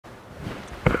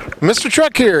Mr.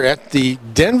 Truck here at the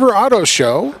Denver Auto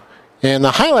Show, and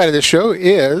the highlight of this show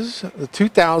is the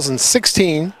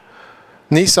 2016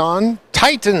 Nissan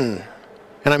Titan.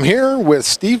 And I'm here with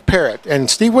Steve Parrott.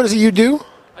 And Steve, what is it you do?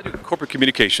 I do corporate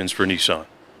communications for Nissan.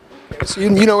 So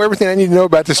you know everything I need to know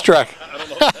about this truck. I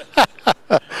don't know.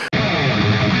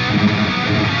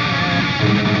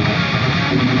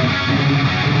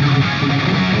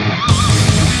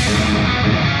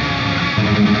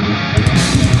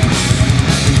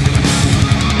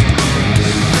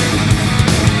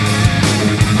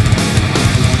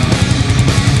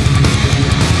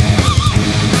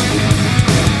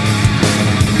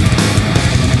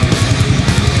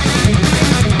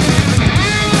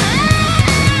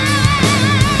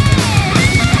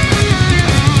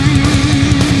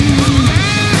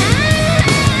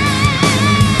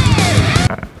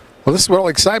 Well, this is what all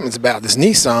the excitement's about. This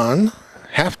Nissan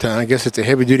half-ton, I guess it's a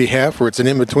heavy-duty half or it's an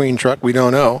in-between truck, we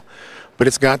don't know. But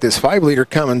it's got this 5-liter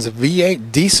Cummins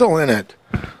V8 diesel in it.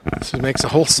 This makes the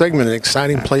whole segment an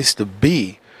exciting place to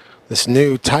be. This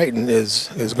new Titan is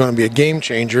going to be a game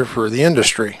changer for the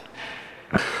industry.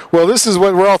 Well, this is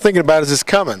what we're all thinking about is this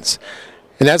Cummins.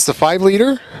 And that's the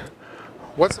 5-liter?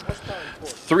 What's the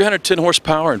 310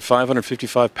 horsepower and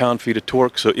 555 pound-feet of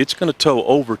torque, so it's going to tow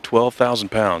over 12,000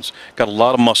 pounds. Got a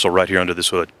lot of muscle right here under this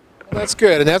hood. Well, that's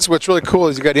good, and that's what's really cool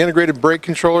is you got an integrated brake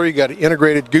controller, you got an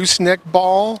integrated gooseneck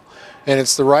ball, and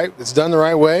it's done the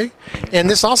right way. And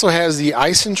this also has the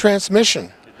Nissan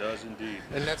transmission. It does indeed.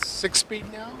 And that's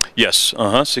 6-speed now? Yes,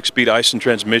 6-speed Nissan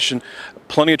transmission.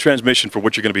 Plenty of transmission for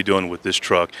what you're going to be doing with this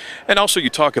truck. And also you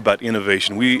talk about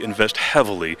innovation. We invest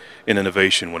heavily in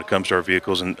innovation when it comes to our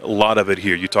vehicles, and a lot of it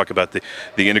here. You talk about the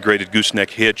integrated gooseneck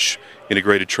hitch,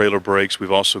 integrated trailer brakes.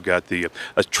 We've also got the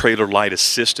a trailer light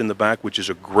assist in the back, which is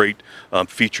a great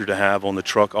feature to have on the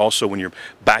truck. Also, when you're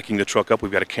backing the truck up,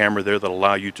 we've got a camera there that'll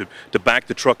allow you to back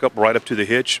the truck up right up to the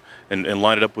hitch and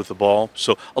line it up with the ball.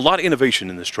 So a lot of innovation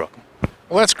in this truck.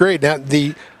 Well, that's great. Now,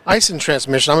 the Nissan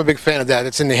transmission, I'm a big fan of that.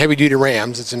 It's in the heavy-duty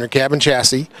Rams. It's in their cabin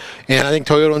chassis. And I think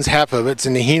Toyota owns half of it. It's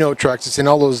in the Hino trucks. It's in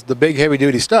all the big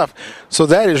heavy-duty stuff. So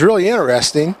that is really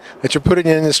interesting that you're putting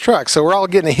it in this truck. So we're all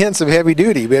getting hints of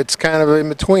heavy-duty, but it's kind of in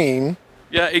between.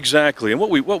 Yeah, exactly. And what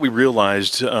we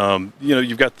realized,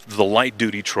 you've got the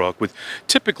light-duty truck with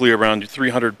typically around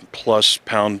 300-plus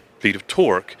pound-feet of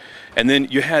torque. And then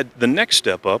you had the next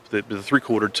step up, the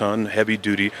 3/4 ton heavy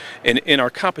duty. And in our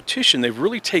competition, they've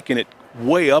really taken it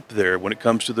way up there when it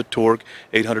comes to the torque,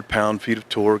 800 pound-feet of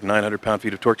torque, 900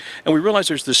 pound-feet of torque. And we realize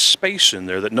there's this space in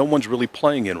there that no one's really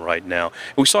playing in right now.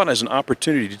 And we saw it as an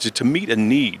opportunity to meet a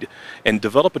need and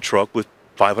develop a truck with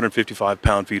 555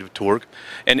 pound-feet of torque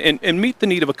and meet the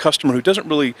need of a customer who doesn't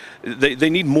really, they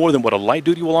need more than what a light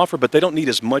duty will offer, but they don't need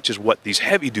as much as what these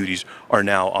heavy duties are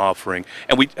now offering.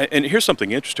 And here's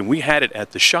something interesting. We had it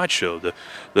at the SHOT Show,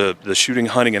 the Shooting,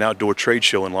 Hunting, and Outdoor Trade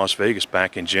Show in Las Vegas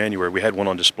back in January. We had one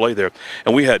on display there,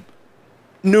 and we had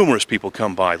numerous people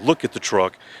come by, look at the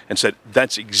truck, and said,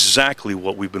 that's exactly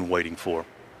what we've been waiting for.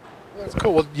 That's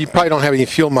cool. Well, you probably don't have any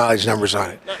fuel mileage numbers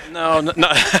on it. No,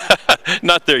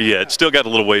 not there yet. Still got a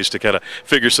little ways to kind of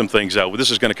figure some things out. This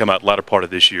is going to come out latter part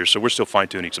of this year, so we're still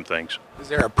fine-tuning some things. Is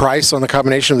there a price on the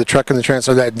combination of the truck and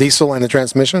or that diesel and the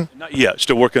transmission? Not yet.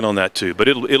 Still working on that too, but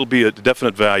it'll be a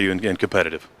definite value and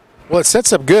competitive. Well, it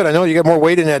sets up good. I know you got more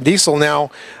weight in that diesel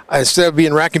now. Instead of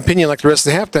being rack and pinion like the rest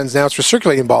of the half-tons, now it's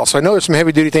recirculating ball. So I know there's some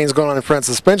heavy-duty things going on in front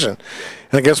suspension.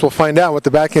 And I guess we'll find out what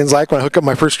the back end's like when I hook up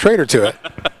my first trailer to it.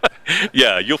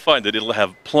 Yeah, you'll find that it'll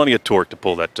have plenty of torque to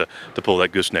pull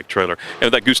that gooseneck trailer,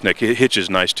 and that gooseneck hitch is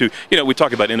nice too. You know, we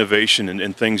talk about innovation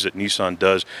and things that Nissan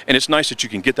does, and it's nice that you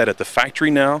can get that at the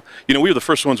factory now. You know, we were the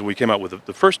first ones when we came out with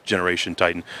the first generation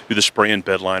Titan with the spray-in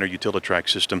bedliner, Utilitrack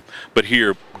system, but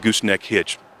here gooseneck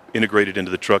hitch integrated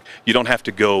into the truck. You don't have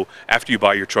to go after you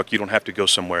buy your truck. You don't have to go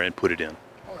somewhere and put it in.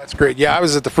 That's great. Yeah, I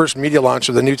was at the first media launch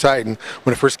of the new Titan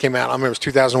when it first came out. I remember it was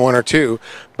 2001 or 2.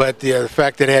 But the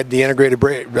fact that it had the integrated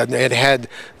brake, it had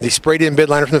the sprayed-in bed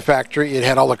liner from the factory, it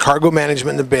had all the cargo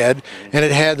management in the bed, and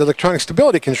it had the electronic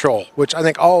stability control, which I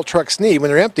think all trucks need.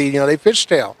 When they're empty, you know, they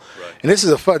fishtail. Right. And this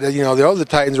is a fun, you know, the other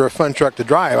Titans are a fun truck to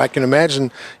drive. I can imagine, you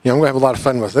know, I'm going to have a lot of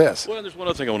fun with this. Well, there's one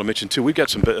other thing I want to mention too. We've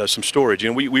got some storage. You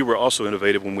know, we were also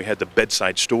innovative when we had the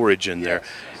bedside storage in there.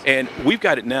 And we've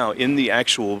got it now in the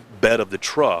actual bed of the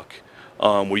truck.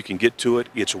 Where you can get to it.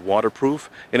 It's waterproof,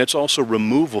 and it's also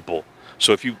removable.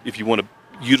 So if you want to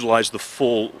utilize the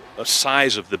full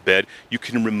size of the bed, you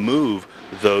can remove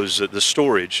those the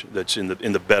storage that's in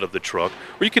the bed of the truck,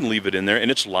 or you can leave it in there, and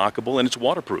it's lockable and it's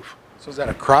waterproof. So is that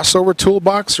a crossover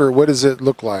toolbox, or what does it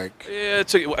look like? Yeah,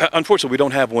 unfortunately, we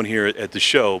don't have one here at the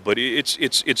show, but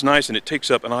it's nice, and it takes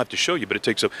up, and I'll have to show you, but it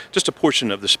takes up just a portion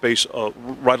of the space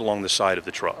right along the side of the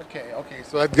truck. Okay.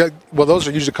 So well, those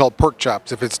are usually called pork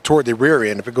chops if it's toward the rear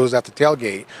end. If it goes out the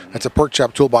tailgate, that's a pork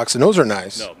chop toolbox, and those are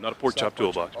nice. No, not a pork chop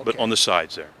toolbox, but on the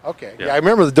sides there. Okay. Yeah, I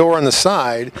remember the door on the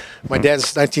side. My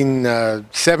dad's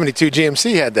 1972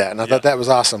 GMC had that, and I thought that was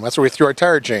awesome. That's where we threw our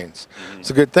tire chains.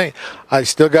 It's a good thing. I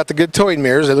still got the good toy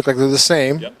mirrors. They look like they're the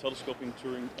same. Yep, telescoping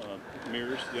touring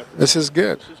mirrors. Yep. This is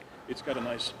good. It's got a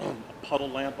nice puddle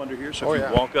lamp under here, so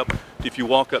if you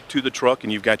walk up to the truck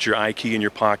and you've got your iKey in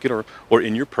your pocket or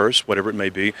in your purse, whatever it may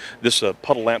be, this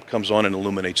puddle lamp comes on and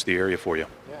illuminates the area for you.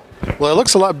 Yeah. Well, it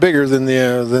looks a lot bigger than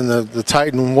the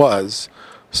Titan was,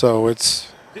 so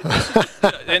it's.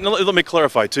 And let me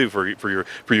clarify too for your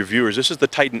viewers. This is the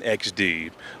Titan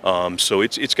XD, so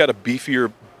it's got a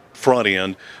beefier front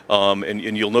end,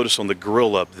 and you'll notice on the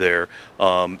grill up there,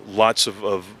 lots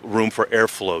of room for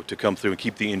airflow to come through and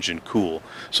keep the engine cool.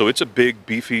 So it's a big,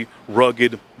 beefy,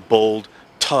 rugged, bold,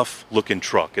 tough looking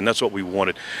truck, and that's what we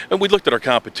wanted. And we looked at our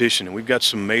competition, and we've got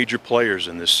some major players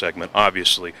in this segment,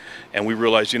 obviously, and we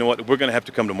realized, you know what, we're going to have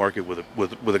to come to market with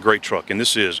a great truck. And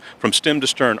this is, from stem to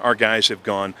stern, our guys have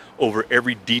gone over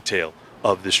every detail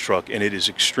of this truck, and it is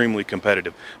extremely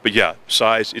competitive. But yeah,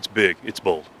 size, it's big, it's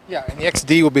bold. Yeah, and the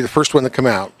XD will be the first one to come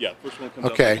out. Yeah, first one comes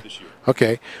out this year.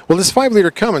 Okay. Well, this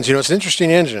 5-liter Cummins, it's an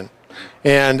interesting engine,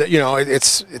 and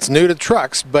it's new to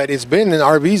trucks, but it's been in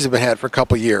RVs have been had for a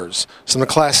couple of years. Some of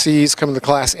the Class C's come to the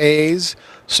Class A's,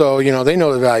 so they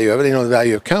know the value of it. They know the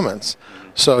value of Cummins.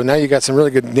 So now you got some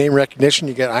really good name recognition.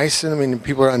 You got Ison. I mean,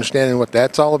 people are understanding what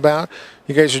that's all about.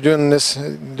 You guys are doing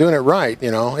it right.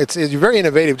 It's very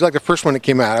innovative. It's like the first one that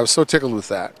came out. I was so tickled with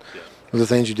that. Yeah. The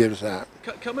things you did with that.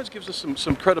 Cummins gives us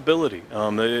some credibility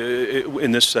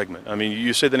in this segment. I mean,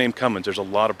 you say the name Cummins, there's a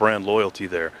lot of brand loyalty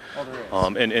there. Oh,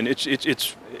 there is. And it's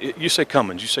you say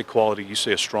Cummins, you say quality, you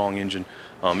say a strong engine,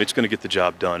 it's going to get the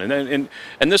job done. And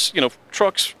this,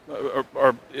 trucks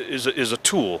is a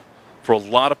tool for a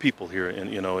lot of people here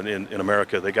in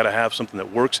America. They got to have something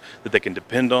that works, that they can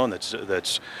depend on,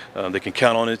 that's they can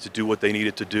count on it to do what they need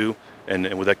it to do.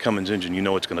 And with that Cummins engine,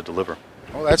 it's going to deliver.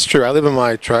 Well, that's true. I live in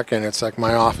my truck, and it's like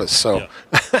my office. So,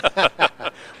 yeah.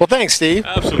 Well, thanks, Steve.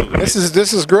 Absolutely.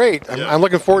 This is great. I'm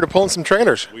looking forward to pulling some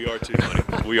trailers. We are too, buddy.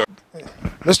 We are.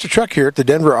 Mr. Truck here at the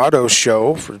Denver Auto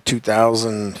Show for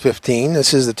 2015.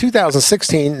 This is the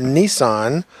 2016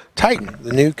 Nissan Titan,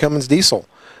 the new Cummins diesel,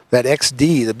 that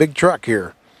XD, the big truck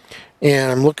here. And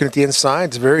I'm looking at the inside.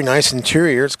 It's a very nice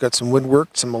interior. It's got some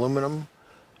woodwork, some aluminum.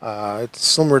 It's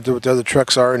similar to what the other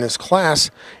trucks are in this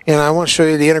class, and I want to show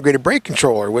you the integrated brake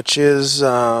controller, which is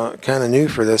kind of new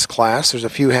for this class. There's a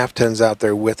few half-tons out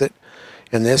there with it,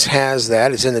 and this has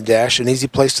that. It's in the dash, an easy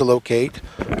place to locate.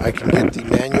 I can get the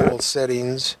manual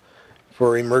settings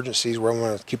for emergencies where I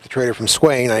want to keep the trailer from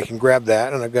swaying. I can grab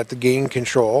that, and I've got the gain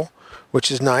control,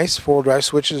 which is nice. 4-wheel drive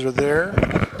switches are there.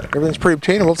 Everything's pretty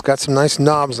obtainable. It's got some nice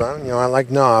knobs on it. I like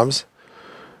knobs,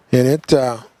 and it's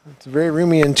a very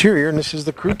roomy interior, and this is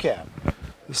the crew cab.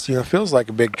 This feels like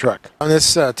a big truck. On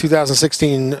this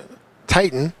 2016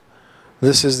 Titan,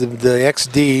 this is the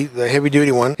XD, the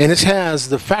heavy-duty one, and this has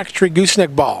the factory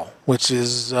gooseneck ball, which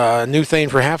is a new thing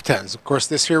for half-tons. Of course,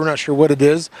 this here, we're not sure what it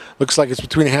is. Looks like it's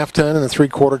between a half-ton and a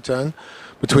 3/4 ton,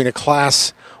 between a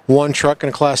Class 1 truck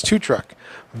and a Class 2 truck.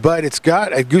 But it's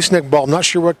got a gooseneck ball. I'm not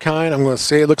sure what kind. I'm going to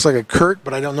say it looks like a Kurt,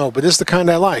 but I don't know. But this is the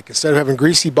kind I like. Instead of having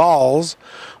greasy balls,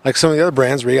 like some of the other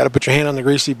brands where you got to put your hand on the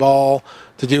greasy ball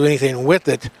to do anything with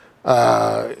it,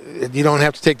 you don't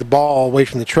have to take the ball away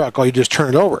from the truck. All you just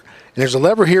turn it over. And there's a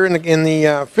lever here in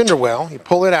the fender well. You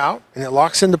pull it out, and it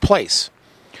locks into place.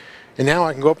 And now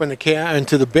I can go up in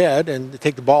into the bed and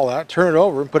take the ball out, turn it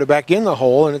over, and put it back in the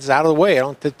hole, and it's out of the way. I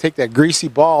don't have to take that greasy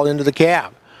ball into the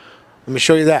cab. Let me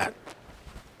show you that.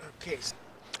 Okay.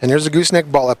 And there's a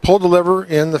gooseneck ball. I pulled the lever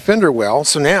in the fender well,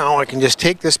 so now I can just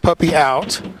take this puppy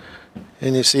out,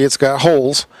 and you see it's got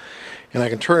holes, and I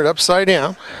can turn it upside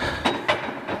down.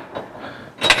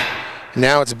 And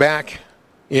now it's back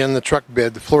in the truck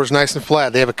bed. The floor is nice and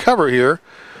flat. They have a cover here.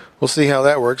 We'll see how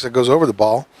that works. That goes over the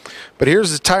ball. But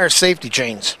here's the tire safety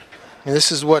chains. And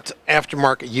this is what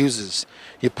aftermarket uses.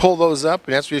 You pull those up,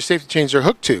 and that's where your safety chains are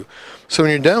hooked to. So when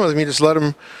you're done with them, you just let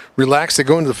them relax. They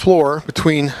go into the floor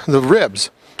between the ribs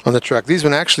on the truck. These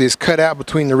one actually is cut out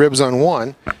between the ribs on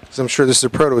one, because I'm sure this is a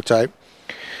prototype.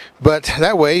 But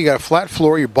that way, you got a flat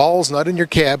floor. Your ball's not in your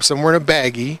cab, somewhere in a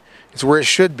baggie. It's where it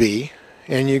should be.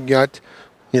 And you got,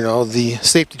 the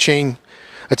safety chain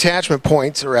attachment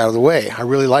points are out of the way. I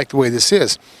really like the way this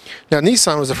is. Now,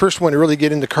 Nissan was the first one to really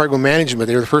get into cargo management.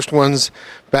 They were the first ones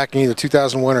back in either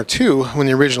 2001 or 2 when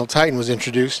the original Titan was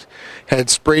introduced. Had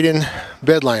sprayed-in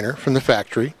bed liner from the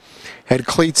factory, had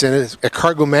cleats in it, a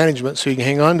cargo management so you can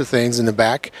hang on to things in the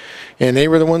back, and they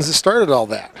were the ones that started all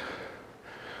that.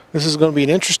 This is going to be an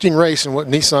interesting race in what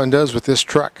Nissan does with this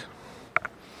truck.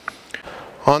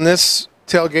 On this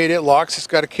tailgate, it locks. It's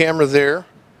got a camera there.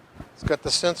 It's got the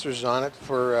sensors on it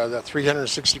for the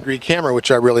 360-degree camera, which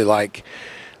I really like.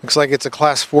 Looks like it's a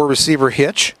Class 4 receiver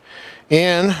hitch.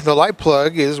 And the light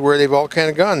plug is where they've all kind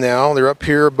of gone now. They're up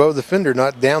here above the fender,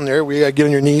 not down there. We got to get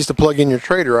on your knees to plug in your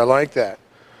trailer. I like that.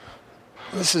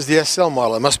 This is the SL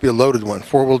model. It must be a loaded one,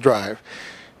 4-wheel drive.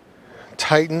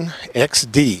 Titan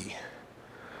XD.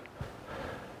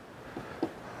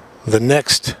 The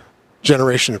next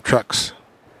generation of trucks.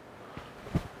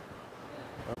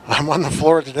 I'm on the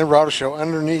floor at the Denver Auto Show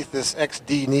underneath this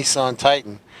XD Nissan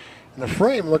Titan. And the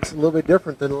frame looks a little bit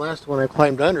different than the last one I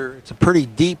climbed under. It's a pretty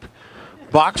deep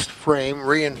boxed frame,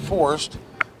 reinforced.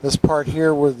 This part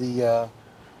here where the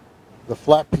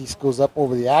flat piece goes up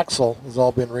over the axle has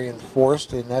all been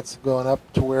reinforced, and that's going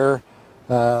up to where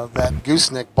that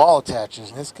gooseneck ball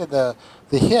attaches. And it's got the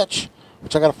hitch,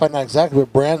 which I got to find out exactly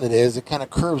what brand it is. It kind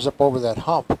of curves up over that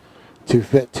hump to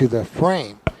fit to the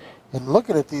frame. And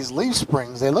looking at these leaf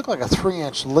springs, they look like a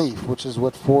 3-inch leaf, which is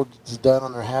what Ford's done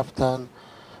on their half-ton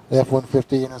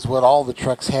F-150, and is what all the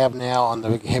trucks have now on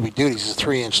the heavy duties, is a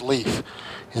 3-inch leaf.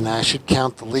 And I should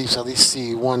count the leaves, at least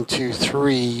see 1, 2,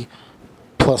 3,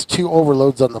 plus 2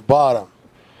 overloads on the bottom.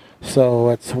 So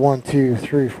it's 1, 2,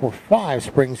 3, 4, 5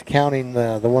 springs, counting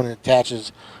the one that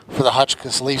attaches for the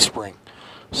Hotchkiss leaf spring.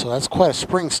 So that's quite a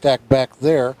spring stack back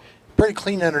there. Pretty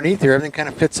clean underneath here. Everything kind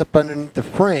of fits up underneath the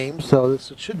frame, so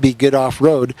this should be good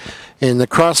off-road. And the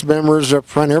cross members up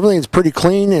front, everything's pretty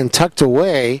clean and tucked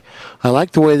away. I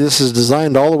like the way this is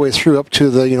designed all the way through up to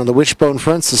the the wishbone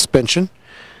front suspension.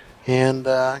 And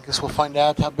I guess we'll find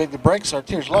out how big the brakes are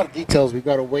too. There's a lot of details we've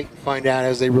got to wait and find out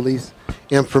as they release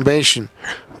information.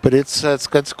 But it's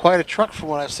quite a truck from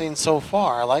what I've seen so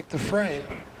far. I like the frame.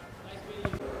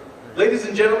 Ladies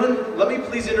and gentlemen, let me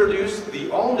please introduce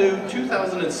the all-new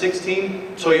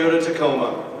 2016 Toyota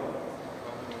Tacoma.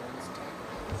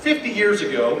 50 years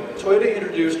ago, Toyota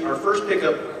introduced our first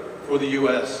pickup for the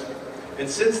U.S. And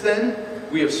since then,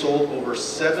 we have sold over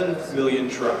 7 million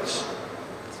trucks.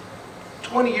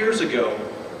 20 years ago,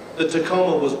 the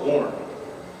Tacoma was born.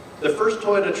 The first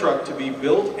Toyota truck to be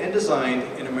built and designed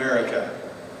in America.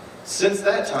 Since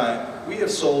that time, we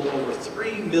have sold over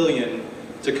 3 million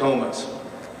Tacomas.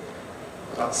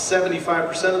 About 75%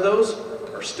 of those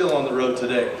are still on the road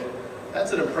today.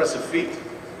 That's an impressive feat.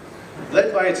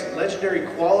 Led by its legendary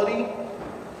quality,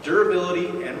 durability,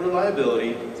 and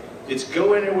reliability, its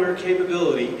go-anywhere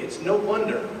capability, it's no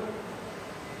wonder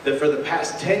that for the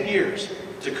past 10 years,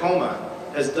 Tacoma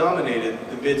has dominated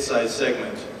the mid-size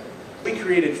segment. We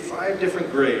created 5 different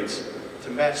grades to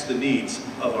match the needs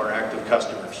of our active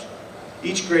customers.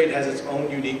 Each grade has its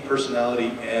own unique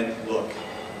personality and look.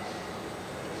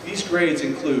 These grades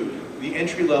include the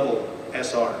entry-level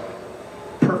SR,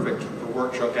 perfect for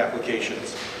work truck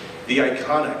applications, the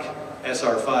iconic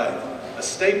SR5, a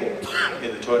staple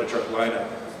in the Toyota truck lineup,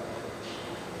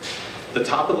 the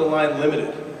top-of-the-line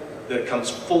Limited that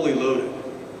comes fully loaded,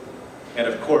 and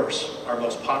of course, our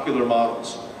most popular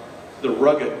models, the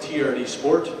rugged TRD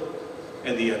Sport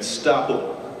and the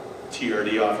unstoppable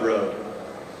TRD Off-Road.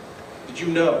 Did you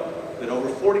know that over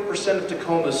 40% of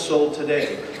Tacomas sold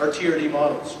today are TRD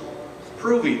models,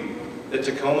 proving that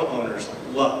Tacoma owners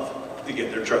love to get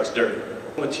their trucks dirty.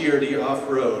 A TRD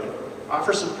Off-Road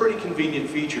offers some pretty convenient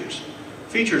features.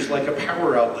 Features like a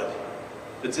power outlet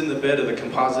that's in the bed of the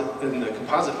composite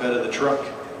bed of the truck.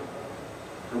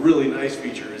 A really nice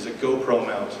feature is a GoPro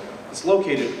mount. It's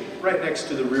located right next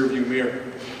to the rear view mirror.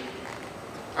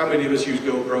 How many of us use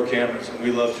GoPro cameras and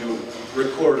we love to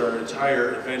record our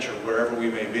entire adventure wherever we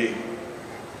may be?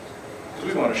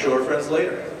 Because we want to show our friends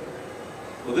later.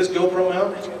 Well, this GoPro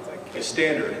mount is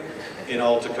standard in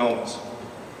all Tacomas.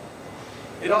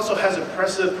 It also has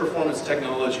impressive performance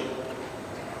technology.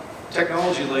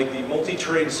 Technology like the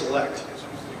multi-terrain select,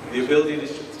 the ability to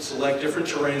select different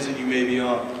terrains that you may be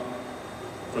on,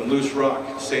 from loose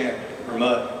rock, sand, or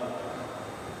mud.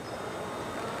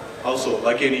 Also,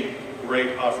 like any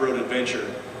great off-road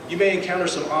adventure, you may encounter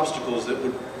some obstacles that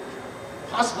would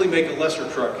possibly make a lesser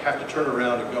truck have to turn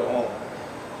around and go home.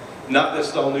 Not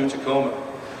this all-new Tacoma.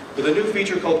 With a new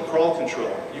feature called crawl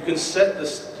control, you can set the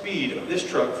speed of this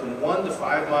truck from 1 to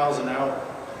 5 miles an hour.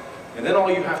 And then all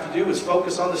you have to do is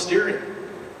focus on the steering.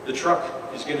 The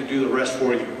truck is going to do the rest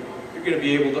for you. you're going to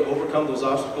be able to overcome those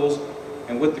obstacles.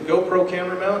 And with the GoPro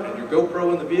camera mount and your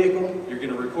GoPro in the vehicle, you're going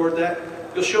to record that.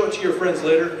 You'll show it to your friends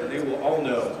later, and they will all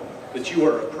know that you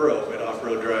are a pro at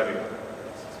off-road driving.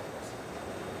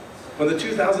 When the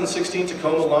 2016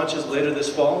 Tacoma launches later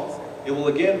this fall, it will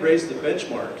again raise the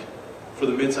benchmark for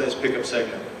the midsize pickup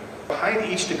segment.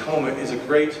 Behind each Tacoma is a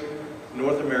great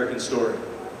North American story.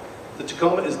 The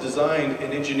Tacoma is designed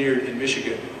and engineered in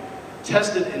Michigan,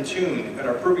 tested and tuned at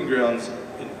our proving grounds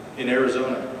in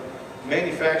Arizona,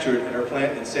 manufactured at our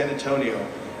plant in San Antonio.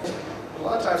 A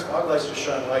lot of times fog lights just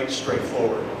shine light straight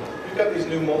forward. We've got these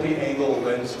new multi-angle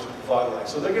lens fog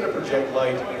lights, so they're going to project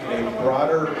light in a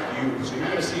broader view. So you're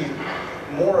going to see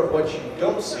more of what you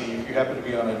don't see if you happen to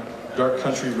be on a dark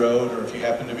country road or if you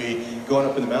happen to be going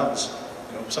up in the mountains.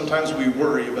 You know, sometimes we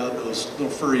worry about those little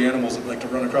furry animals that like to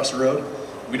run across the road.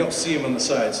 We don't see them on the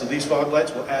side, so these fog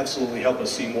lights will absolutely help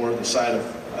us see more of the side of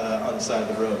on the side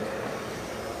of the road.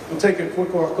 We'll take a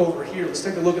quick walk over here. Let's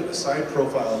take a look at the side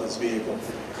profile of this vehicle.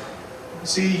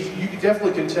 See, you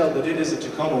definitely can tell that it is a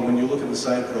Tacoma when you look at the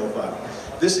side profile.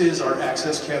 This is our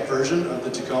access cab version of the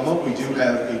Tacoma. We do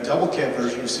have a double cab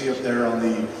version you see up there on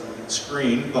the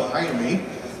screen behind me.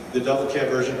 The double cab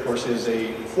version, of course, is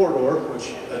a four-door, which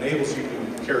enables you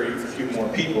to carry a few more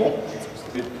people.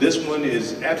 This one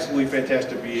is absolutely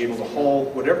fantastic to be able to haul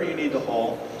whatever you need to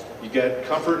haul. You got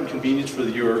comfort and convenience for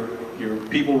your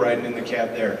people riding in the cab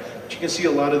there. But you can see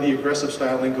a lot of the aggressive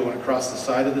styling going across the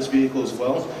side of this vehicle as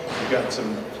well. You've got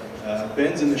some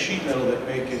bends in the sheet metal that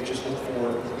make it just look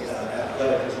more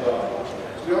athletic as well.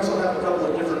 We also have a couple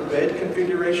of different bed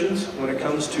configurations when it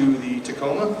comes to the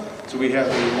Tacoma. So we have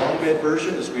a long bed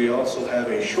version, as we also have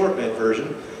a short bed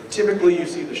version. Typically you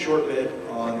see the short bed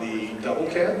on the double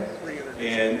cab,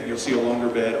 and you'll see a longer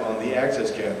bed on the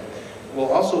access cab. Well,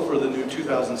 also for the new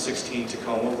 2016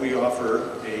 Tacoma, we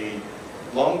offer a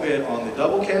long bed on the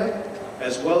double cab,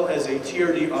 as well as a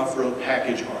TRD off-road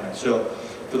package on it. So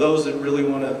for those that really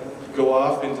want to go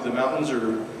off into the mountains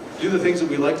or do the things that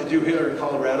we like to do here in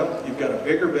Colorado, you've got a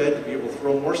bigger bed to be able to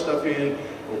throw more stuff in,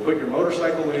 or put your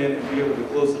motorcycle in and be able to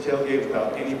close the tailgate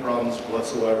without any problems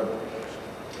whatsoever.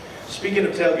 Speaking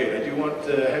of tailgate, I do want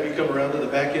to have you come around to the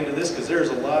back end of this because there's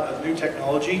a lot of new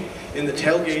technology in the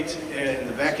tailgate and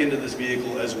the back end of this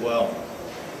vehicle as well.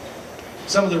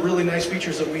 Some of the really nice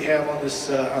features that we have on this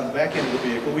on the back end of the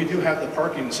vehicle, we do have the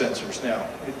parking sensors now.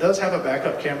 It does have a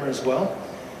backup camera as well,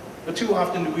 but too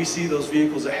often do we see those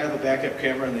vehicles that have a backup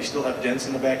camera and they still have dents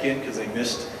in the back end because they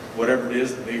missed whatever it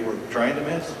is that they were trying to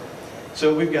miss.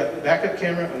 So we've got backup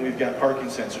camera and we've got parking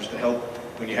sensors to help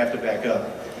when you have to back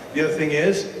up. The other thing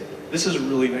is, this is a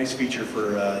really nice feature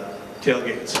for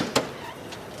tailgates.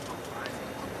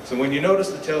 So when you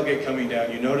notice the tailgate coming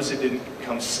down, you notice it didn't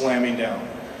come slamming down.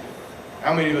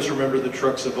 How many of us remember the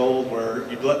trucks of old where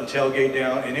you'd let the tailgate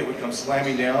down and it would come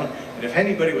slamming down, and if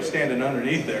anybody was standing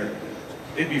underneath there,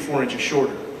 it'd be 4 inches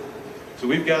shorter. So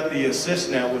we've got the assist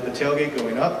now with the tailgate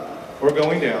going up or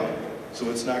going down, so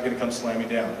it's not going to come slamming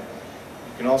down.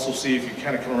 You can also see, if you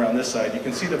kind of come around this side, you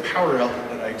can see the power outlet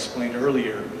that I explained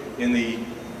earlier in the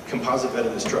composite bed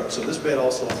of this truck. So this bed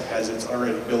also has its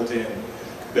already built-in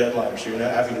bed liner, so you're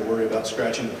not having to worry about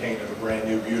scratching the paint of a brand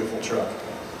new, beautiful truck.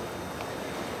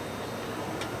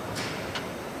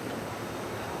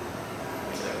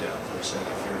 Put that down for a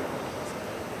second here.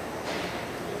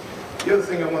 The other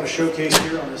thing I want to showcase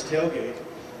here on this tailgate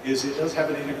is it does have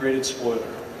an integrated spoiler.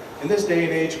 In this day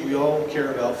and age, we all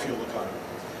care about fuel economy.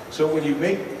 So when you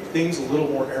make things a little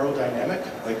more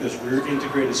aerodynamic, like this rear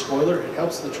integrated spoiler, it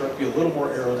helps the truck be a little more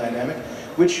aerodynamic,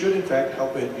 which should in fact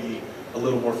help it be a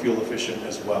little more fuel efficient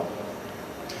as well.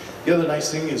 The other nice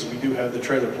thing is we do have the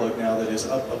trailer plug now that is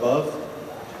up above,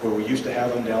 where we used to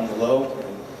have them down below.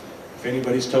 If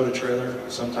anybody's towed a trailer,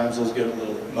 sometimes those get a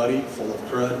little muddy, full of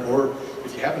crud, or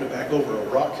if you happen to back over a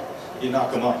rock, you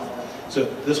knock them off. So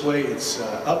this way it's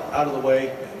up, out of the way,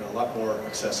 and a lot more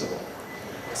accessible.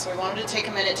 So we wanted to take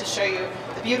a minute to show you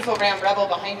the beautiful Ram Rebel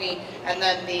behind me, and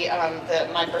then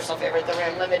my personal favorite, the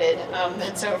Ram Limited,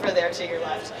 that's over there to your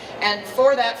left. And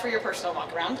for that, for your personal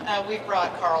walk around, we've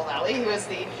brought Carl Lally, who is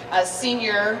the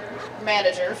senior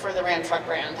manager for the Ram truck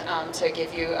brand, to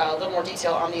give you a little more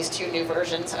detail on these two new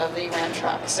versions of the Ram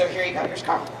truck. So here you go, here's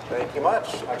Carl. Thank you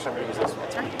much. Actually, I'm going to use this one.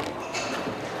 That's right.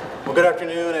 Well, good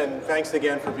afternoon, and thanks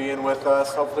again for being with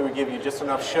us. Hopefully we give you just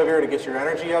enough sugar to get your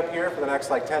energy up here for the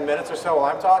next like 10 minutes or so while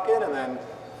I'm talking, and then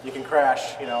you can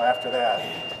crash, after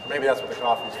that. Maybe that's what the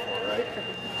coffee's for, right?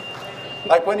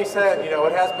 Like Wendy said, it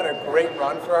has been a great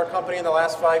run for our company in the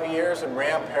last 5 years, and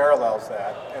Ram parallels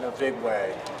that in a big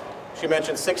way. She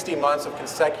mentioned 60 months of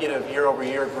consecutive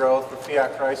year-over-year growth for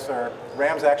Fiat Chrysler.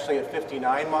 Ram's actually at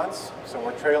 59 months, so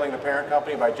we're trailing the parent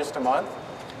company by just a month.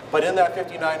 But in that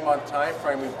 59-month time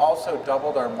frame, we've also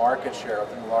doubled our market share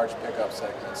within the large pickup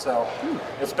segment. So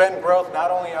it's been growth not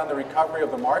only on the recovery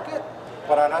of the market,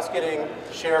 but on us getting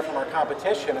share from our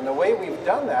competition. And the way we've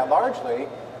done that largely,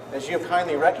 as you've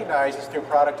kindly recognized, is through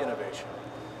product innovation.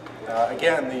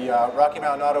 Again, the Rocky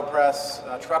Mountain Auto Press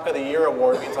Truck of the Year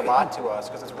award means a lot to us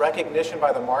because it's recognition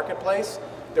by the marketplace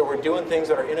that we're doing things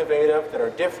that are innovative, that are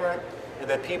different, and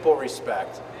that people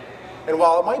respect. And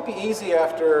while it might be easy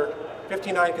after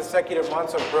 59 consecutive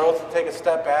months of growth to take a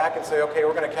step back and say, okay,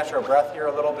 we're going to catch our breath here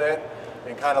a little bit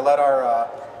and kind of let our,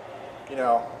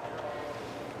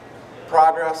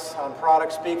 progress on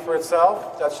product speak for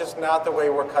itself, that's just not the way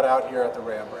we're cut out here at the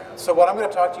Ram brand. So what I'm going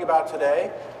to talk to you about today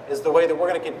is the way that we're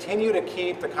going to continue to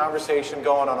keep the conversation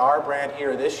going on our brand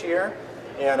here this year,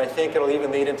 and I think it'll even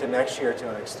lead into next year to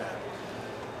an extent.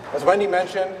 As Wendy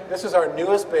mentioned, this is our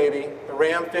newest baby, the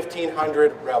Ram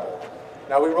 1500 Rebel.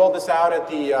 Now, we rolled this out at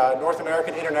the North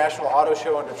American International Auto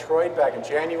Show in Detroit back in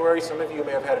January. Some of you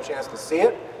may have had a chance to see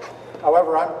it.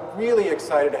 However, I'm really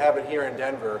excited to have it here in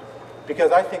Denver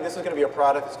because I think this is going to be a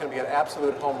product that's going to be an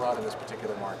absolute home run in this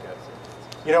particular market.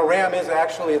 You know, Ram is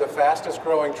actually the fastest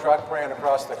growing truck brand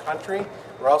across the country.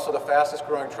 We're also the fastest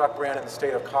growing truck brand in the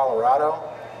state of Colorado.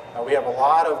 We have a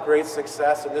lot of great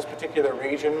success in this particular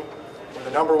region. We're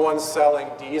the #1 selling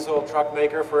diesel truck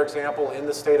maker, for example, in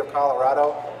the state of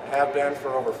Colorado, and have been for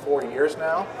over 4 years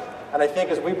now. And I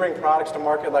think as we bring products to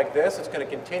market like this, it's going to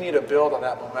continue to build on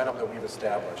that momentum that we've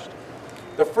established.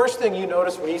 The first thing you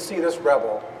notice when you see this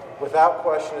Rebel, without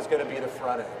question, is going to be the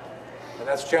front end. And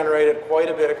that's generated quite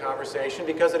a bit of conversation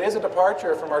because it is a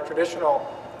departure from our traditional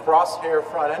crosshair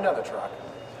front end on the truck.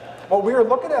 What we were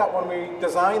looking at when we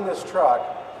designed this truck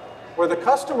were the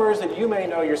customers that you may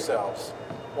know yourselves,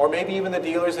 or maybe even the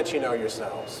dealers that you know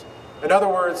yourselves. In other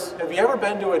words, have you ever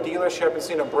been to a dealership and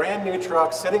seen a brand new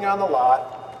truck sitting on the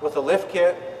lot with a lift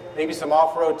kit, maybe some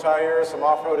off-road tires, some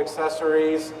off-road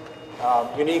accessories,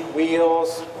 unique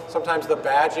wheels, sometimes the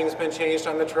badging's been changed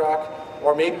on the truck,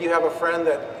 or maybe you have a friend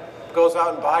that goes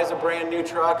out and buys a brand new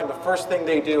truck and the first thing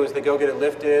they do is they go get it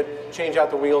lifted, change out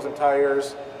the wheels and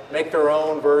tires, make their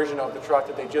own version of the truck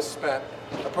that they just spent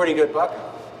a pretty good buck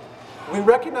on. We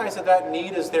recognize that that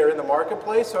need is there in the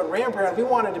marketplace, so at Ram brand we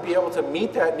wanted to be able to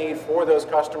meet that need for those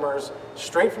customers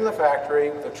straight from the factory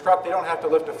with a truck they don't have to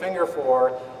lift a finger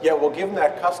for, yet we'll give them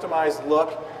that customized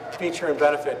look, feature, and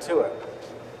benefit to it.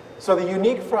 So the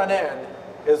unique front end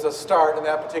is a start in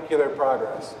that particular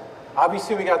progress.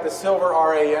 Obviously we got the silver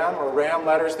RAM or Ram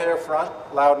letters there front,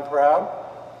 loud and proud.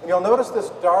 And you'll notice this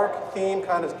dark theme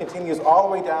kind of continues all the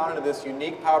way down into this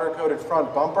unique powder-coated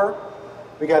front bumper.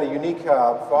 We got a unique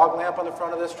fog lamp on the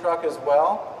front of this truck as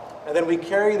well. And then we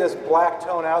carry this black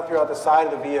tone out throughout the side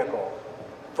of the vehicle.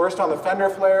 First on the fender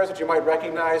flares that you might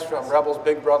recognize from Rebel's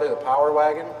big brother, the Power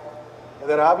Wagon. And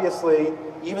then obviously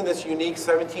even this unique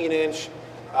 17-inch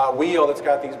wheel that's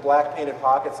got these black painted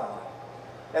pockets on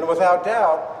it. And without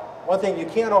doubt, one thing you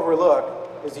can't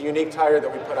overlook is the unique tire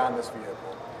that we put on this vehicle.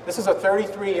 This is a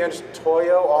 33-inch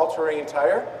Toyo all-terrain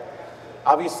tire.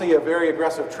 Obviously a very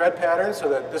aggressive tread pattern so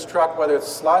that this truck, whether it's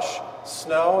slush,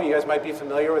 snow, you guys might be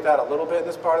familiar with that a little bit in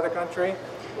this part of the country,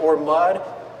 or mud,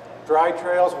 dry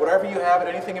trails, whatever you have and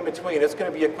anything in between, it's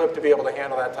going to be equipped to be able to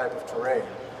handle that type of terrain.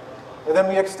 And then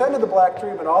we extended the black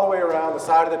treatment all the way around the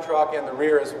side of the truck and the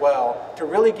rear as well to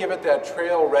really give it that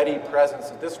trail-ready presence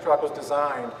that this truck was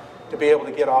designed to be able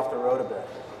to get off the road a bit.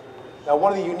 Now,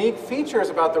 one of the unique features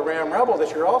about the Ram Rebel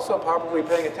that you're also probably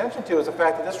paying attention to is the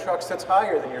fact that this truck sits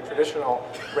higher than your traditional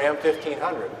Ram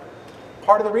 1500.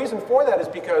 Part of the reason for that is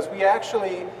because we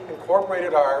actually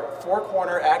incorporated our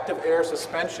four-corner active air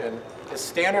suspension as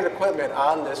standard equipment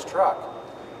on this truck.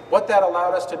 What that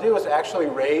allowed us to do is actually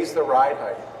raise the ride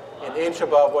height an inch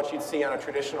above what you'd see on a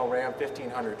traditional Ram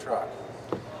 1500 truck.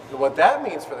 And what that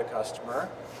means for the customer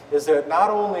is that not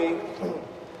only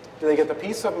do they get the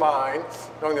peace of mind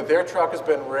knowing that their truck has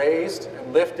been raised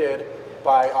and lifted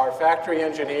by our factory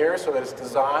engineers so that it's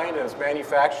designed and it's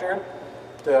manufactured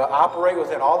to operate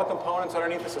within all the components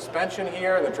underneath the suspension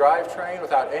here, the drivetrain,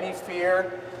 without any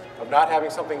fear of not having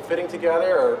something fitting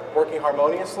together or working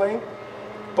harmoniously.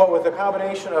 But with the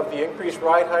combination of the increased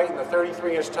ride height and the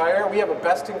 33-inch tire, we have a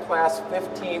best-in-class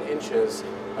 15 inches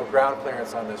of ground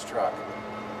clearance on this truck.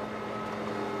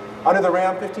 Under the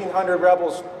Ram 1500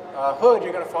 Rebel's hood,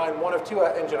 you're going to find one of two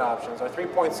engine options, our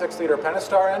 3.6-liter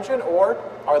Pentastar engine or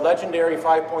our legendary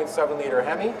 5.7-liter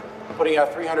Hemi, putting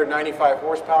out 395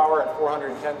 horsepower and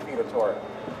 410 feet of torque.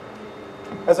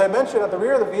 As I mentioned, at the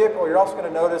rear of the vehicle, you're also going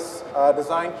to notice a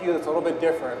design cue that's a little bit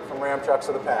different from Ram trucks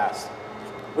of the past.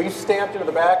 We've stamped into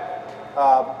the back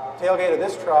tailgate of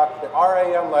this truck the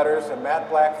RAM letters in matte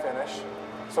black finish.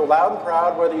 So loud and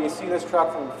proud, whether you see this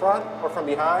truck from the front or from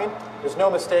behind, there's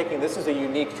no mistaking this is a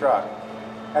unique truck.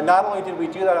 And not only did we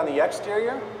do that on the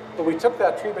exterior, but we took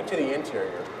that treatment to the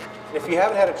interior. And if you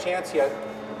haven't had a chance yet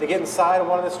to get inside of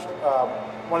one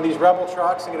of these Rebel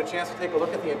trucks and get a chance to take a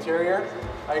look at the interior,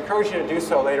 I encourage you to do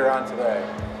so later on today.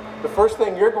 The first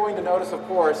thing you're going to notice, of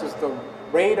course, is the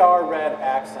radar red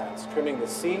accents, trimming the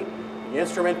seat, the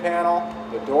instrument panel,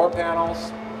 the door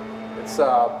panels. It's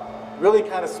really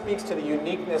kind of speaks to the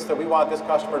uniqueness that we want this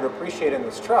customer to appreciate in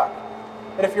this truck.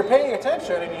 And if you're paying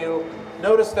attention and you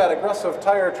notice that aggressive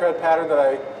tire tread pattern that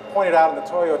I pointed out in the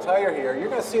Toyo tire here, you're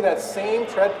going to see that same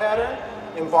tread pattern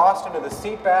embossed into the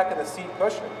seat back and the seat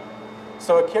cushion.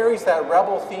 So it carries that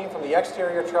Rebel theme from the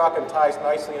exterior truck and ties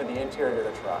nicely into the interior of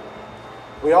the truck.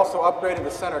 We also upgraded the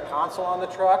center console on the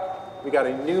truck. We got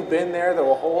a new bin there that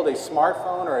will hold a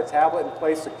smartphone or a tablet in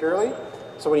place securely.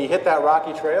 So when you hit that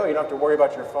rocky trail, you don't have to worry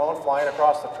about your phone flying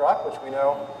across the truck, which we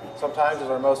know sometimes is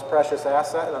our most precious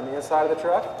asset on the inside of the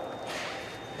truck.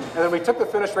 And then we took the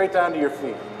finish right down to your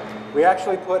feet. We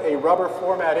actually put a rubber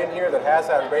floor mat in here that has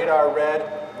that radar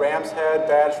red Ram's head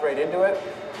badged right into it.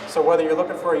 So whether you're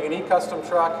looking for a unique custom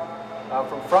truck,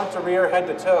 from front to rear, head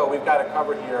to toe, we've got it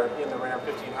covered here in the Ram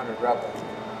 1500 Rebel.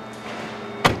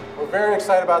 We're very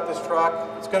excited about this truck.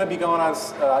 It's going to be going on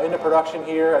into production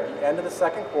here at the end of the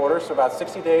second quarter, so about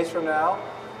 60 days from now.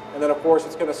 And then, of course,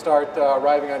 it's going to start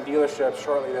arriving on dealerships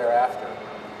shortly thereafter.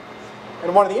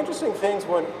 And one of the interesting things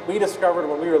when we discovered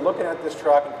when we were looking at this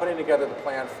truck and putting together the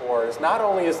plan for it is not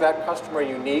only is that customer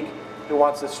unique who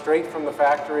wants a straight from the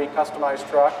factory customized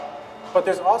truck, but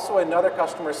there's also another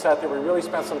customer set that we really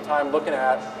spent some time looking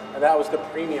at, and that was the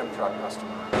premium truck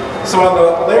customer. So on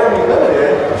the Laramie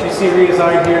Limited, which you see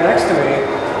redesigned here next to me,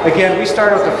 again, we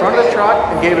started with the front of the truck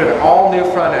and gave it an all-new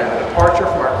front end, a departure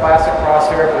from our classic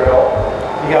crosshair grille.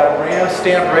 You got Ram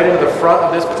stamped right into the front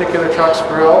of this particular truck's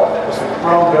grille with some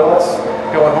chrome billets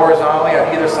going horizontally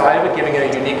on either side of it, giving it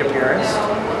a unique appearance.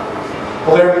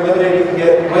 The Laramie Limited you can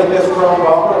get with this chrome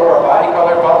bumper or a body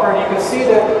color bumper, and you can see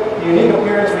that the unique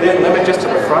appearance we didn't limit just to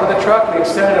the front of the truck, we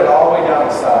extended it all the way down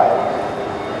the side.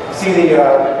 See the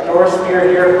door spear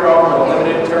here from the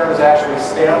Limited term is actually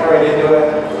stamped right into it.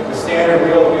 The standard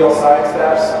wheel-to-wheel side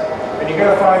steps. And you're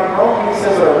going to find chrome pieces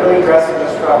that are really dressing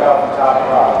this truck out from top to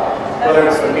bottom. Whether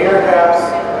it's the mirror caps,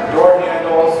 door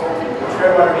handles, the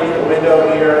trim underneath the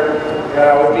window here. And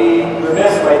I would be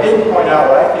remiss if I didn't point out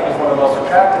what I think is one of the most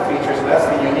attractive features, and that's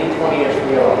the unique 20-inch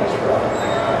wheel on this truck.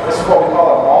 This is what we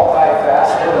call a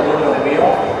multi-faceted aluminum wheel.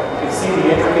 You can see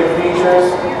the intricate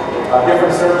features,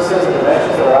 different surfaces and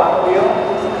dimensions that are on the wheel.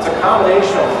 It's a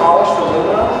combination of polished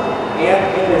aluminum and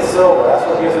painted silver. That's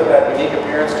what gives it that unique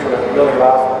appearance to it and really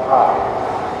allows it to pop.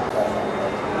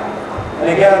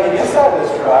 And again, on the inside of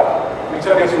this truck, we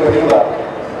took it to a new level.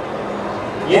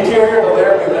 The interior of the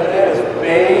Laramie Limited is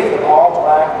bathed in all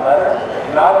black leather,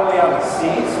 not only on the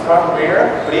seats, front and rear,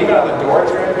 but even on the door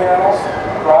trim panels,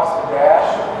 across the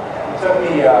dash. We took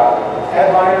the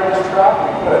headliner of this truck,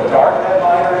 we put a dark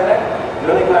headliner in it,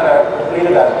 really kind of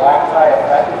completed that black tie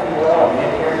effect, if you will, on the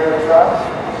interior of the truck.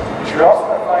 What you're also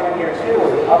going to find in here too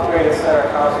is an upgraded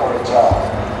center console as well.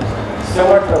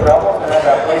 Similar to the Rebel, it's going to have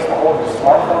that place to hold your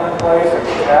smartphone in place or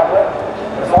your tablet.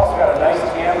 But it's also got a nice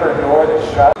camber door that's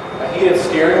shut. A heated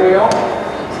steering wheel,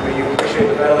 so you appreciate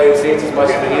the ventilated seats as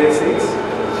much as the heated seats.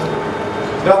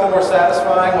 There's nothing more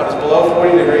satisfying when it's below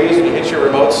 40 degrees and you hit your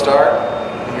remote start,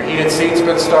 and your heated seat's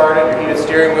been started, your heated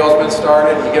steering wheel's been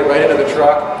started, and you get right into the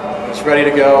truck. It's ready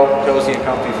to go, cozy and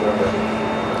comfy for a bit.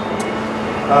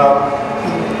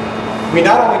 We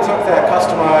not only took that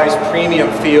customized premium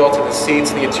feel to the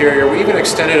seats and the interior, we even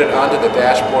extended it onto the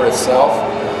dashboard itself.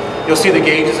 You'll see the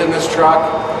gauges in this truck.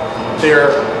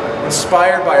 They're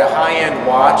inspired by a high-end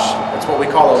watch. It's what we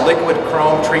call a liquid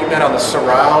chrome treatment on the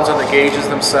surrounds and the gauges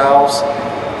themselves.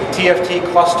 The TFT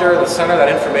cluster, the center, that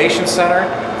information center,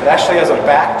 it actually has a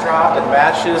backdrop that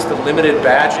matches the Limited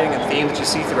badging and theme that you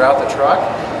see throughout the truck.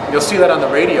 You'll see that on the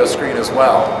radio screen as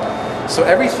well. So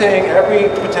everything, every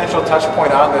potential touch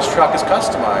point on this truck is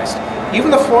customized. Even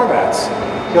the floor mats.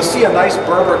 You'll see a nice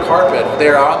Berber carpet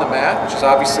there on the mat, which is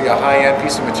obviously a high-end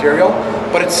piece of material,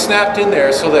 but it's snapped in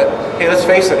there so that, hey, let's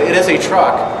face it, it is a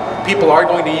truck. People are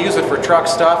going to use it for truck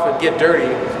stuff and get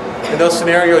dirty. In those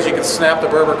scenarios, you can snap the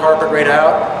Berber carpet right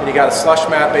out, and you got a slush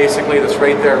mat basically that's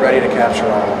right there ready to capture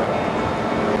all of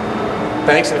it.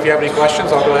 Thanks, and if you have any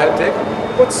questions, I'll go ahead and take them.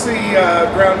 What's the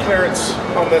ground clearance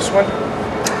on this one?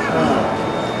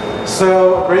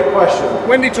 So, great question.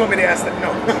 Wendy told me to ask that.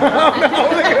 No.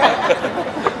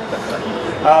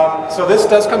 So this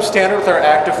does come standard with our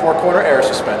active four-corner air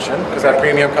suspension, because that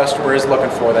premium customer is looking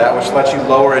for that, which lets you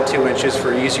lower it 2 inches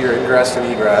for easier ingress and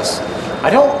egress. I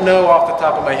don't know off the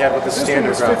top of my head what the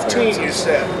standard ground clearance is. 15, you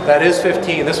said. That is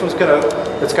 15. This one's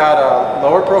it's got a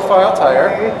lower profile tire.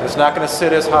 It's not gonna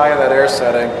sit as high in that air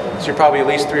setting, so you're probably at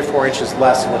least 3 or 4 inches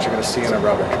less than what you're gonna see in a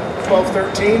rubber. 12,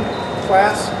 13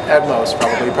 class? At most,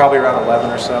 probably around 11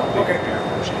 or so. Okay.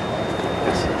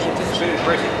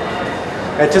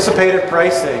 Anticipated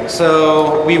pricing.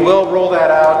 So we will roll that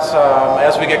out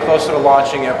as we get closer to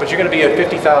launching it, but you're going to be at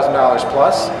 $50,000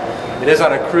 plus. It is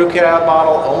on a crew cab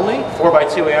model only,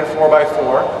 4x2 and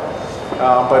 4x4,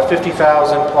 but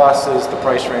 $50,000 plus is the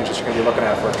price range that you're going to be looking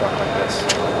at for a truck like this.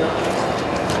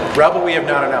 Rebel, we have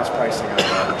not announced pricing on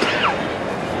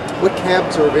that. What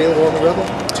cabs are available on the Rebel?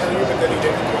 Tell you, but then he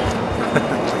didn't.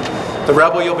 The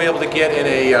Rebel you'll be able to get in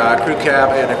a crew cab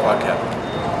and a quad cab.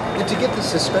 And to get the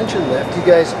suspension lift, you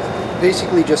guys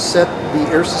basically just set the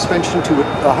air suspension to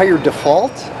a higher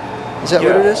default? Is that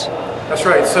what it is? That's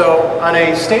right. So on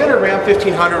a standard Ram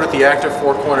 1500 with the active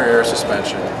four-corner air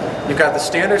suspension, you've got the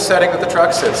standard setting that the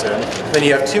truck sits in. Then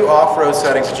you have 2 off-road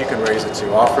settings that you can raise it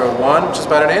to. Off-road 1, which is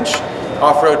about 1 inch.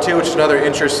 Off-road 2, which is another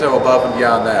inch or so above and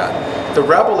beyond that. The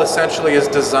Rebel essentially is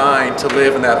designed to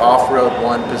live in that off-road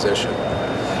 1 position.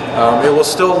 It will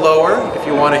still lower if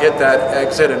you want to hit that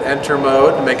exit and enter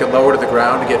mode to make it lower to the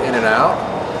ground to get in and out.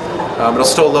 It'll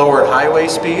still lower at highway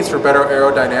speeds for better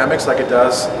aerodynamics like it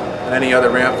does in any other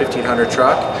Ram 1500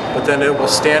 truck, but then it will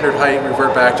standard height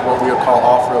revert back to what we would call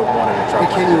off-road 1 in a truck.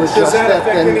 And can you adjust that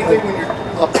affect then anything when you're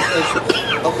up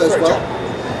as well?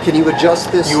 Can you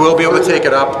adjust this? You will be able to take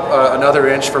it up another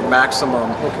inch for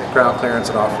maximum ground clearance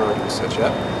and off-road usage,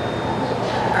 yeah.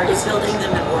 Are you building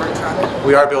them at Warren Truck?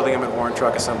 We are building them at Warren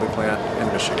Truck Assembly Plant in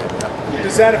Michigan, yeah.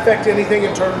 Does that affect anything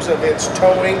in terms of its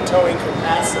towing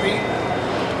capacity?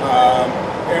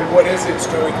 And what is its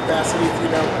towing capacity, if you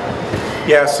know?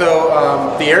 Yeah,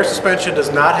 so the air suspension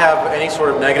does not have any sort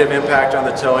of negative impact on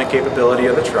the towing capability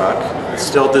of the truck. It's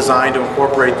still designed to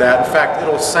incorporate that. In fact,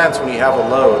 it'll sense when you have a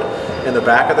load in the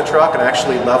back of the truck and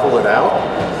actually level it out.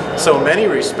 So in many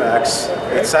respects,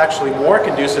 it's actually more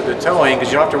conducive to towing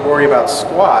because you don't have to worry about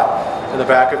squat in the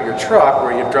back of your truck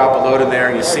where you drop a load in there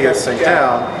and you see it sink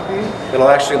down. It'll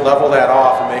actually level that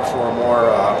off and make for a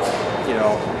more,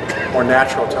 more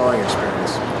natural towing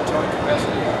experience.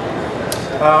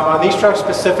 On these trucks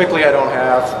specifically, I don't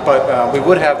have, but we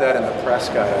would have that in the press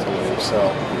guide, I believe. So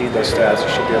if you need those stats, you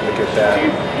should be able to get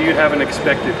that. Do you have an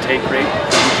expected take rate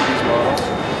for each of these models?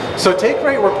 So take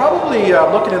rate, we're probably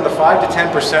looking in the 5 to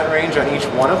 10% range on each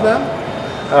one of them.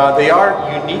 They are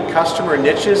unique customer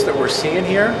niches that we're seeing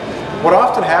here. What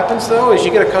often happens though is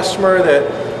you get a customer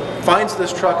that finds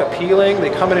this truck appealing, they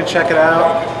come in and check it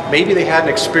out. Maybe they hadn't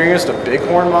experienced a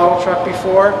Bighorn model truck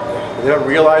before. They don't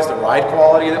realize the ride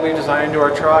quality that we designed into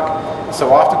our truck.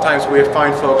 So oftentimes we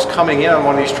find folks coming in on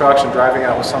one of these trucks and driving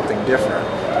out with something different.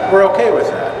 We're okay with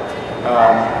that.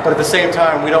 But at the same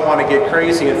time, we don't want to get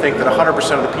crazy and think that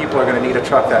 100% of the people are going to need a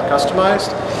truck that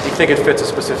customized. We think it fits a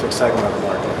specific segment of the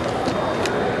market.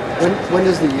 When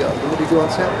does the Liberty go on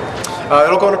sale?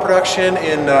 It'll go into production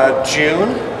in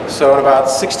June, so in about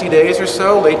 60 days or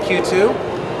so, late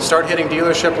Q2. Start hitting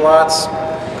dealership lots,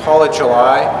 call it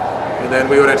July, and then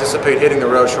we would anticipate hitting the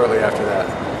road shortly after that.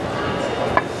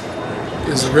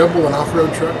 Is the Rebel an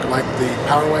off-road truck like the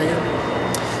Power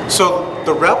Wagon? So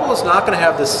the Rebel is not going to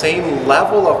have the same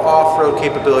level of off-road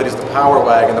capability as the Power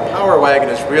Wagon. The Power Wagon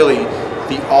is really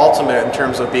the ultimate in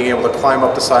terms of being able to climb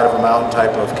up the side of a mountain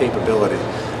type of capability.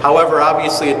 However,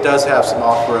 obviously it does have some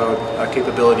off-road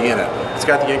capability in it. It's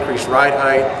got the increased ride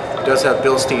height, it does have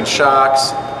Bilstein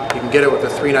shocks, you can get it with a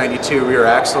 392 rear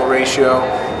axle ratio,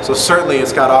 so certainly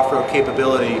it's got off-road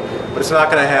capability, but it's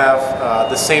not going to have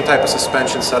the same type of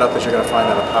suspension setup that you're going to find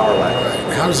on a Power Wagon.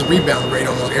 Right. How does the rebound rate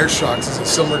on those air shocks? Is it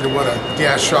similar to what a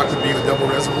gas shock would be with double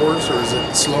reservoirs, or is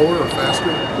it slower or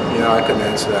faster? You know, I couldn't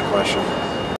answer that question.